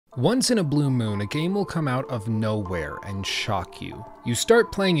Once in a blue moon, a game will come out of nowhere and shock you. You start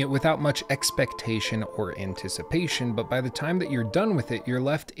playing it without much expectation or anticipation, but by the time that you're done with it, you're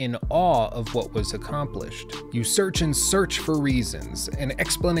left in awe of what was accomplished. You search and search for reasons, an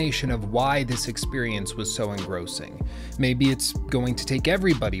explanation of why this experience was so engrossing. Maybe it's going to take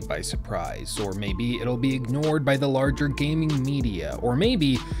everybody by surprise, or maybe it'll be ignored by the larger gaming media, or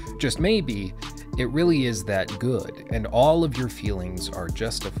maybe, just maybe, it really is that good, and all of your feelings are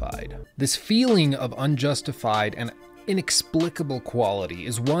justified. This feeling of unjustified and inexplicable quality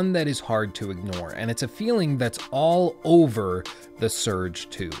is one that is hard to ignore, and it's a feeling that's all over The Surge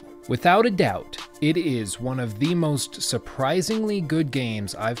 2. Without a doubt, it is one of the most surprisingly good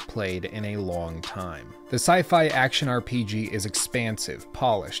games I've played in a long time. The sci-fi action RPG is expansive,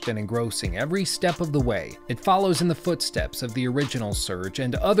 polished, and engrossing every step of the way. It follows in the footsteps of the original Surge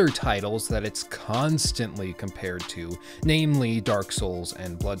and other titles that it's constantly compared to, namely Dark Souls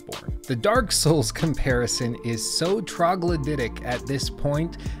and Bloodborne. The Dark Souls comparison is so troglodytic at this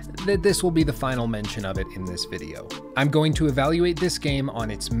point that this will be the final mention of it in this video. I'm going to evaluate this game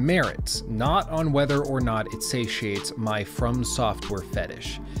on its merits, not on whether or not it satiates my From Software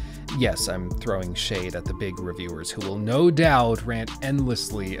fetish. Yes, I'm throwing shade at the big reviewers who will no doubt rant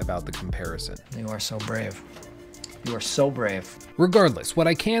endlessly about the comparison. You are so brave. You are so brave. Regardless, what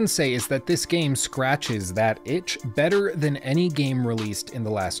I can say is that this game scratches that itch better than any game released in the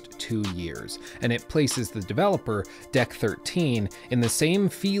last 2 years, and it places the developer, Deck 13, in the same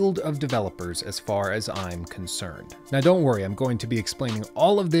field of developers as far as I'm concerned. Now don't worry, I'm going to be explaining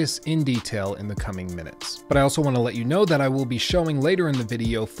all of this in detail in the coming minutes. But I also want to let you know that I will be showing later in the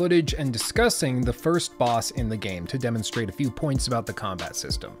video footage and discussing the first boss in the game to demonstrate a few points about the combat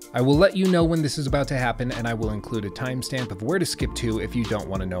system. I will let you know when this is about to happen, and I will include a timestamp of where to skip to if you don't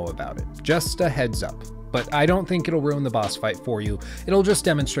want to know about it. Just a heads up. But I don't think it'll ruin the boss fight for you. It'll just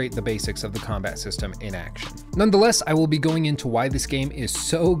demonstrate the basics of the combat system in action. Nonetheless, I will be going into why this game is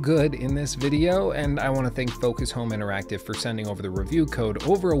so good in this video, and I want to thank Focus Home Interactive for sending over the review code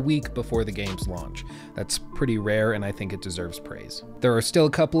over a week before the game's launch. That's pretty rare, and I think it deserves praise. There are still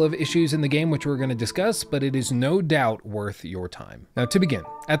a couple of issues in the game which we're going to discuss, but it is no doubt worth your time. Now to begin,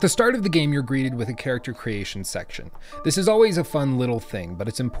 at the start of the game you're greeted with a character creation section. This is always a fun little thing, but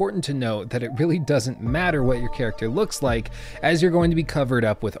it's important to note that it really doesn't matter what your character looks like, as you're going to be covered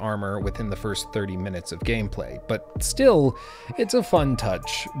up with armor within the first 30 minutes of gameplay. But still, it's a fun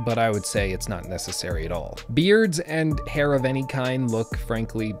touch, but I would say it's not necessary at all. Beards and hair of any kind look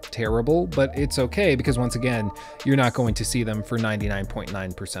frankly terrible, but it's okay because once again, you're not going to see them for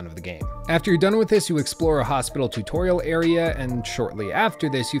 99.9% of the game. After you're done with this, you explore a hospital tutorial area, and shortly after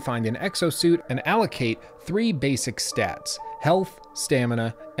this, you find an exosuit and allocate 3 basic stats: health,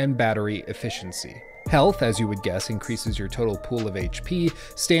 stamina, and battery efficiency. Health, as you would guess, increases your total pool of HP,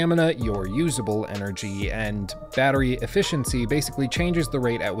 stamina, your usable energy, and battery efficiency basically changes the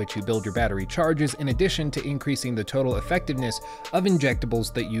rate at which you build your battery charges, in addition to increasing the total effectiveness of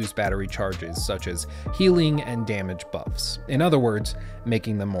injectables that use battery charges, such as healing and damage buffs. In other words,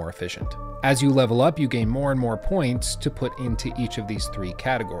 making them more efficient. As you level up, you gain more and more points to put into each of these 3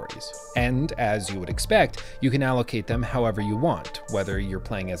 categories. And as you would expect, you can allocate them however you want. Whether you're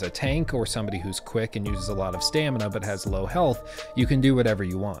playing as a tank or somebody who's quick and uses a lot of stamina but has low health, you can do whatever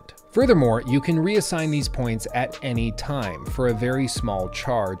you want. Furthermore, you can reassign these points at any time for a very small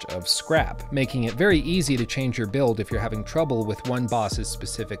charge of scrap, making it very easy to change your build if you're having trouble with one boss's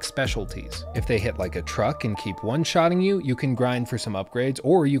specific specialties. If they hit like a truck and keep one-shotting you, you can grind for some upgrades,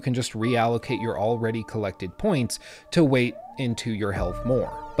 or you can just reallocate your already collected points to weight into your health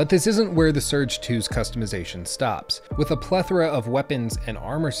more. But this isn't where the Surge 2's customization stops. With a plethora of weapons and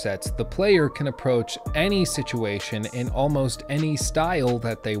armor sets, the player can approach any situation in almost any style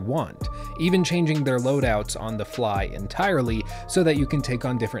that they want, even changing their loadouts on the fly entirely so that you can take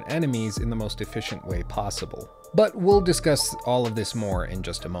on different enemies in the most efficient way possible. But we'll discuss all of this more in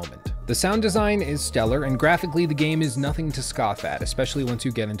just a moment. The sound design is stellar, and graphically the game is nothing to scoff at, especially once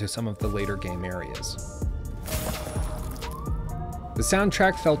you get into some of the later game areas. The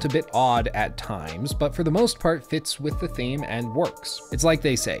soundtrack felt a bit odd at times, but for the most part fits with the theme and works. It's like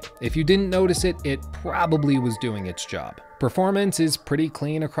they say, if you didn't notice it, it probably was doing its job. Performance is pretty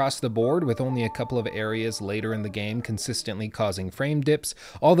clean across the board, with only a couple of areas later in the game consistently causing frame dips,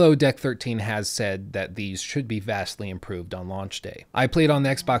 although Deck 13 has said that these should be vastly improved on launch day. I played on the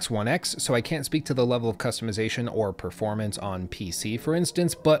Xbox One X, so I can't speak to the level of customization or performance on PC, for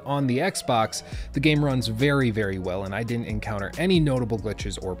instance, but on the Xbox, the game runs very, very well, and I didn't encounter any notable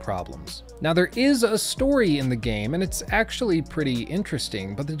glitches or problems. Now, there is a story in the game, and it's actually pretty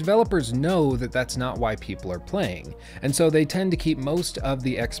interesting, but the developers know that that's not why people are playing, and so they tend to keep most of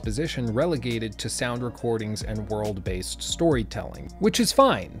the exposition relegated to sound recordings and world-based storytelling, which is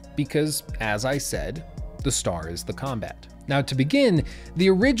fine, because, as I said, the star is the combat. Now to begin, the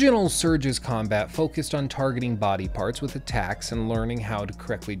original Surge's combat focused on targeting body parts with attacks and learning how to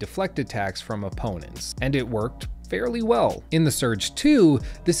correctly deflect attacks from opponents, and it worked fairly well. In the Surge 2,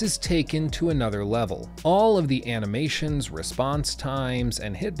 this is taken to another level. All of the animations, response times,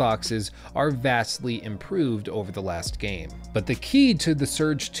 and hitboxes are vastly improved over the last game. But the key to the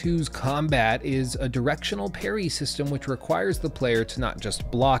Surge 2's combat is a directional parry system which requires the player to not just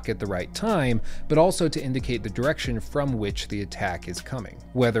block at the right time, but also to indicate the direction from which the attack is coming.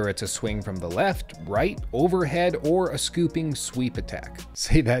 Whether it's a swing from the left, right, overhead, or a scooping sweep attack.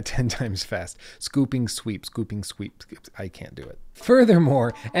 Say that 10 times fast. Scooping sweep, scooping sweep. I can't do it.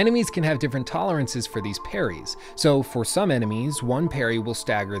 Furthermore, enemies can have different tolerances for these parries. So for some enemies, one parry will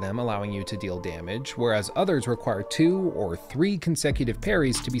stagger them, allowing you to deal damage, whereas others require 2 or 3 consecutive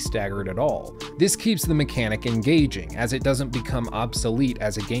parries to be staggered at all. This keeps the mechanic engaging, as it doesn't become obsolete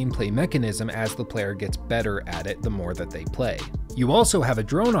as a gameplay mechanism as the player gets better at it the more that they play. You also have a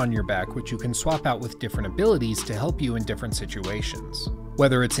drone on your back which you can swap out with different abilities to help you in different situations.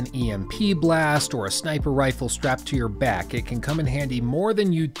 Whether it's an EMP blast or a sniper rifle strapped to your back, it can come in handy more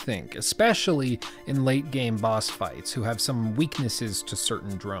than you'd think, especially in late game boss fights who have some weaknesses to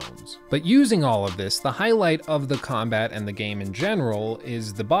certain drones. But using all of this, the highlight of the combat and the game in general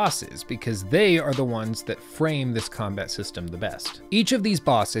is the bosses, because they are the ones that frame this combat system the best. Each of these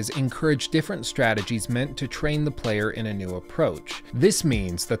bosses encourage different strategies meant to train the player in a new approach. This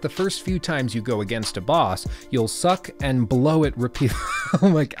means that the first few times you go against a boss, you'll suck and blow it repeatedly. Oh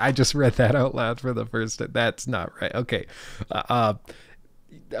my, I just read that out loud for the first time. That's not right. Okay.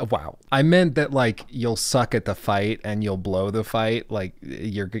 Wow. I meant that, like, you'll suck at the fight and you'll blow the fight, like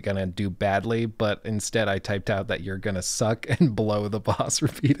you're gonna do badly, but instead I typed out that you're gonna suck and blow the boss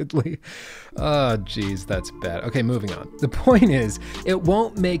repeatedly. Oh geez, that's bad. Okay, moving on. The point is, it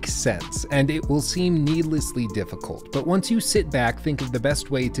won't make sense and it will seem needlessly difficult, but once you sit back, think of the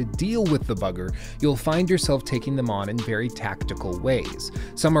best way to deal with the bugger, you'll find yourself taking them on in very tactical ways.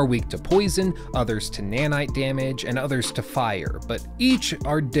 Some are weak to poison, others to nanite damage, and others to fire, but each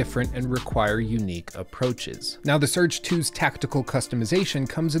are different and require unique approaches. Now, the Surge 2's tactical customization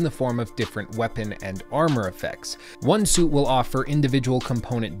comes in the form of different weapon and armor effects. One suit will offer individual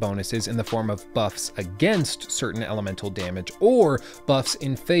component bonuses in the form of buffs against certain elemental damage or buffs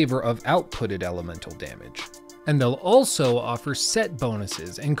in favor of outputted elemental damage. And they'll also offer set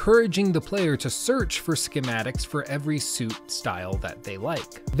bonuses, encouraging the player to search for schematics for every suit style that they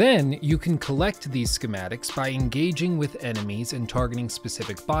like. Then you can collect these schematics by engaging with enemies and targeting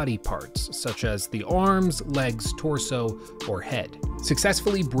specific body parts, such as the arms, legs, torso, or head.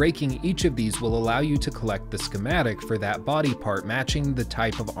 Successfully breaking each of these will allow you to collect the schematic for that body part matching the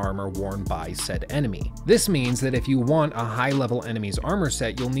type of armor worn by said enemy. This means that if you want a high-level enemy's armor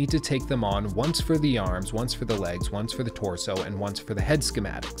set, you'll need to take them on once for the arms, once for the legs, once for the torso, and once for the head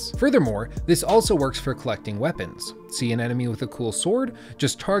schematics. Furthermore, this also works for collecting weapons. See an enemy with a cool sword?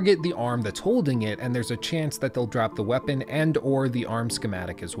 Just target the arm that's holding it, and there's a chance that they'll drop the weapon and or the arm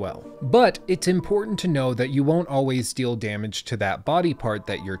schematic as well. But it's important to know that you won't always deal damage to that body part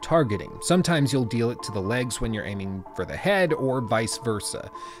that you're targeting. Sometimes you'll deal it to the legs when you're aiming for the head, or vice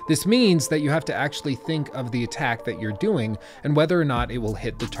versa. This means that you have to actually think of the attack that you're doing and whether or not it will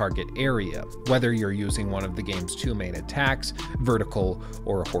hit the target area, whether you're using one of the game's 2 main attacks, vertical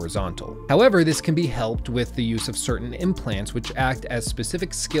or horizontal. However, this can be helped with the use of certain implants which act as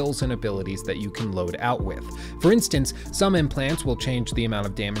specific skills and abilities that you can load out with. For instance, some implants will change the amount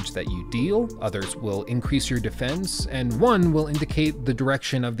of damage that you deal, others will increase your defense, and one will indicate the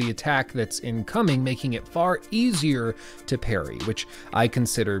direction of the attack that's incoming, making it far easier to parry, which I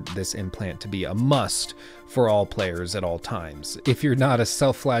consider this implant to be a must for all players at all times, if you're not a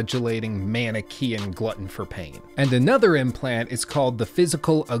self-flagellating Manichean glutton for pain. And another implant is called the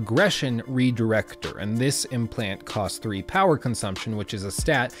Physical Aggression Redirector, and this implant costs 3 power consumption, which is a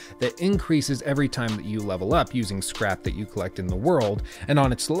stat that increases every time that you level up using scrap that you collect in the world, and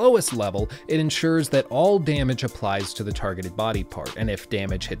on its lowest level, it ensures that all damage applies to the targeted body part, and if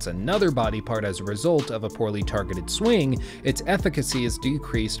damage hits another body part as a result of a poorly targeted swing, its efficacy is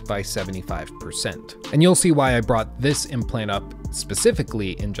decreased by 75%. And you'll see why I brought this implant up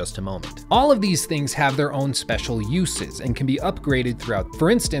specifically in just a moment. All of these things have their own own special uses and can be upgraded throughout. For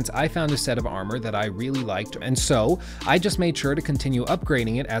instance, I found a set of armor that I really liked, and so I just made sure to continue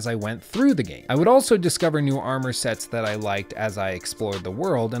upgrading it as I went through the game. I would also discover new armor sets that I liked as I explored the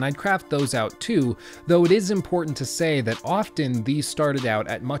world, and I'd craft those out too, though it is important to say that often these started out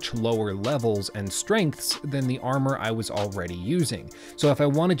at much lower levels and strengths than the armor I was already using. So if I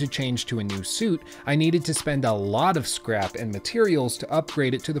wanted to change to a new suit, I needed to spend a lot of scrap and materials to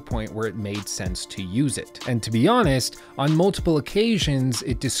upgrade it to the point where it made sense to use it. And to be honest, on multiple occasions,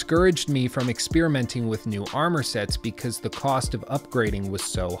 it discouraged me from experimenting with new armor sets because the cost of upgrading was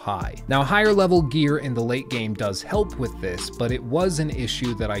so high. Now, higher level gear in the late game does help with this, but it was an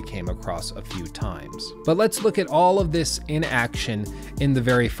issue that I came across a few times. But let's look at all of this in action in the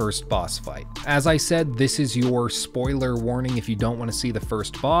very first boss fight. As I said, this is your spoiler warning if you don't want to see the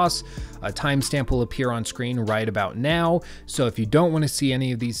first boss. A timestamp will appear on screen right about now, so if you don't want to see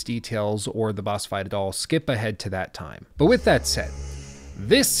any of these details or the boss fight at all, skip ahead to that time. But with that said,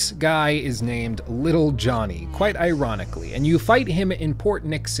 this guy is named Little Johnny, quite ironically, and you fight him in Port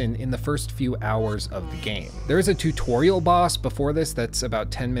Nixon in the first few hours of the game. There is a tutorial boss before this that's about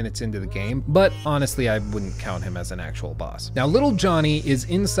 10 minutes into the game, but honestly I wouldn't count him as an actual boss. Now, Little Johnny is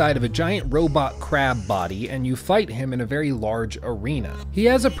inside of a giant robot crab body, and you fight him in a very large arena. He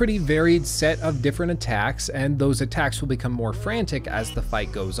has a pretty varied set of different attacks, and those attacks will become more frantic as the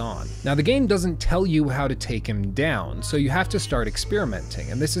fight goes on. Now, the game doesn't tell you how to take him down, so you have to start experimenting.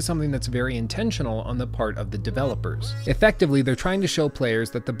 And this is something that's very intentional on the part of the developers. Effectively, they're trying to show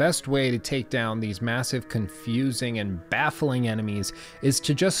players that the best way to take down these massive, confusing, and baffling enemies is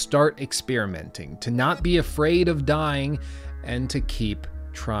to just start experimenting, to not be afraid of dying, and to keep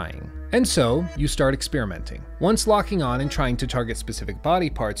trying. And so, you start experimenting. Once locking on and trying to target specific body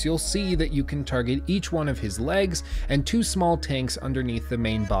parts, you'll see that you can target each one of his legs and two small tanks underneath the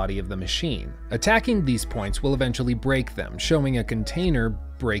main body of the machine. Attacking these points will eventually break them, showing a container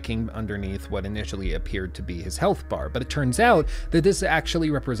breaking underneath what initially appeared to be his health bar, but it turns out that this actually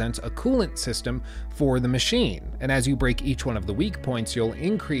represents a coolant system for the machine. And as you break each one of the weak points, you'll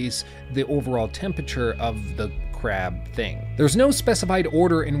increase the overall temperature of the crab thing. There's no specified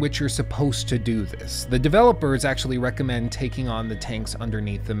order in which you're supposed to do this. The developers actually recommend taking on the tanks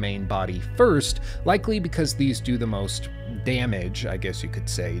underneath the main body first, likely because these do the most damage, I guess you could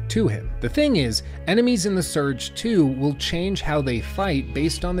say, to him. The thing is, enemies in the Surge 2 will change how they fight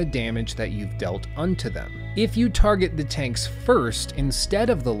based on the damage that you've dealt unto them. If you target the tanks first instead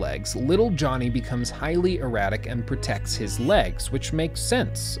of the legs, Little Johnny becomes highly erratic and protects his legs, which makes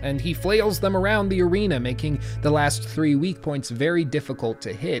sense, and he flails them around the arena, making the last 3 weak points very difficult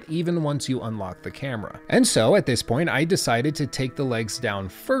to hit even once you unlock the camera. And so at this point, I decided to take the legs down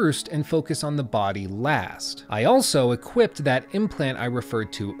first and focus on the body last. I also equipped that implant I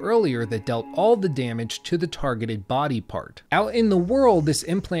referred to earlier that dealt all the damage to the targeted body part. Out in the world, this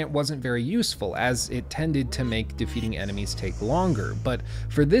implant wasn't very useful, as it tended to make defeating enemies take longer, but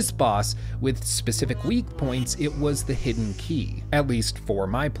for this boss with specific weak points, it was the hidden key, at least for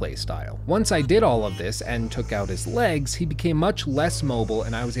my playstyle. Once I did all of this and took out his legs, he became much less mobile,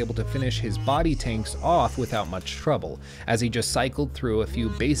 and I was able to finish his body tanks off without much trouble, as he just cycled through a few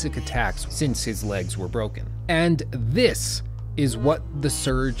basic attacks since his legs were broken. And this is what the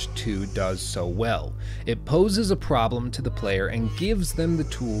Surge 2 does so well. It poses a problem to the player and gives them the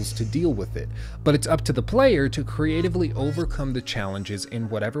tools to deal with it, but it's up to the player to creatively overcome the challenges in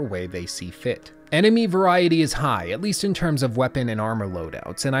whatever way they see fit. Enemy variety is high, at least in terms of weapon and armor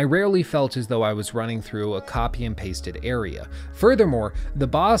loadouts, and I rarely felt as though I was running through a copy and pasted area. Furthermore, the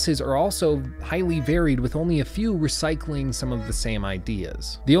bosses are also highly varied, with only a few recycling some of the same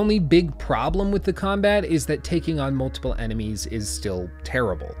ideas. The only big problem with the combat is that taking on multiple enemies is still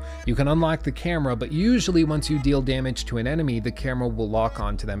terrible. You can unlock the camera, but usually once you deal damage to an enemy, the camera will lock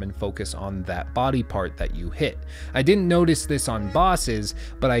onto them and focus on that body part that you hit. I didn't notice this on bosses,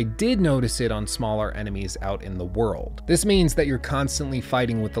 but I did notice it on smaller enemies out in the world. This means that you're constantly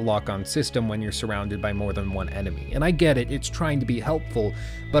fighting with the lock-on system when you're surrounded by more than one enemy. And I get it, it's trying to be helpful,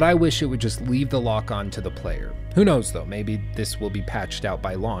 but I wish it would just leave the lock-on to the player. Who knows though, maybe this will be patched out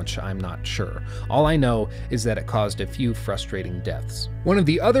by launch, I'm not sure. All I know is that it caused a few frustrating deaths. One of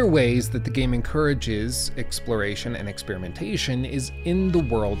the other ways that the game encourages exploration and experimentation is in the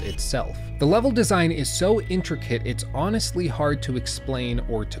world itself. The level design is so intricate, it's honestly hard to explain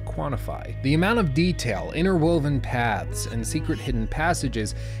or to quantify. The amount of detail, interwoven paths, and secret hidden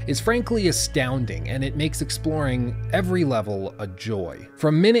passages is frankly astounding, and it makes exploring every level a joy.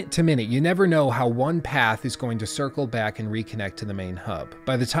 From minute to minute, you never know how one path is going to to circle back and reconnect to the main hub.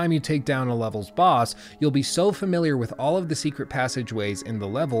 By the time you take down a level's boss, you'll be so familiar with all of the secret passageways in the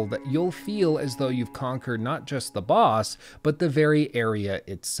level that you'll feel as though you've conquered not just the boss, but the very area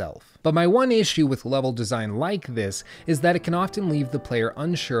itself. But my one issue with level design like this is that it can often leave the player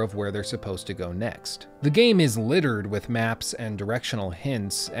unsure of where they're supposed to go next. The game is littered with maps and directional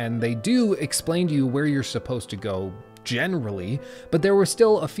hints, and they do explain to you where you're supposed to go generally, but there were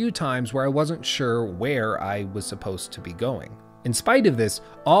still a few times where I wasn't sure where I was supposed to be going. In spite of this,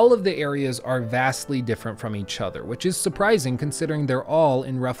 all of the areas are vastly different from each other, which is surprising considering they're all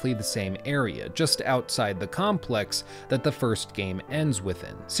in roughly the same area, just outside the complex that the first game ends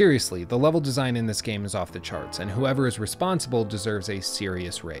within. Seriously, the level design in this game is off the charts, and whoever is responsible deserves a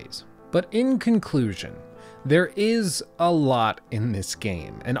serious raise. But in conclusion, there is a lot in this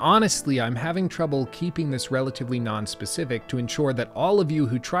game, and honestly, I'm having trouble keeping this relatively non-specific to ensure that all of you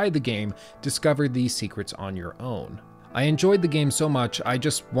who tried the game discovered these secrets on your own. I enjoyed the game so much, I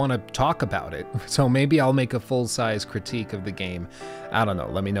just want to talk about it, so maybe I'll make a full-size critique of the game. I don't know,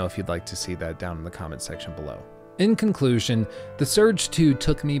 let me know if you'd like to see that down in the comment section below. In conclusion, The Surge 2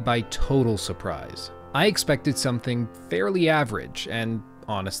 took me by total surprise. I expected something fairly average and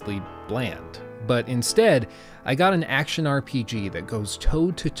honestly bland, but instead, I got an action RPG that goes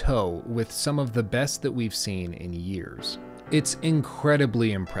toe-to-toe with some of the best that we've seen in years. It's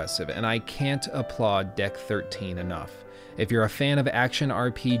incredibly impressive, and I can't applaud Deck 13 enough. If you're a fan of action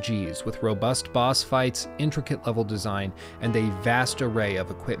RPGs with robust boss fights, intricate level design, and a vast array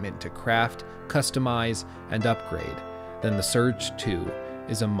of equipment to craft, customize, and upgrade, then The Surge 2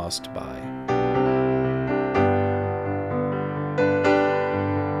 is a must-buy.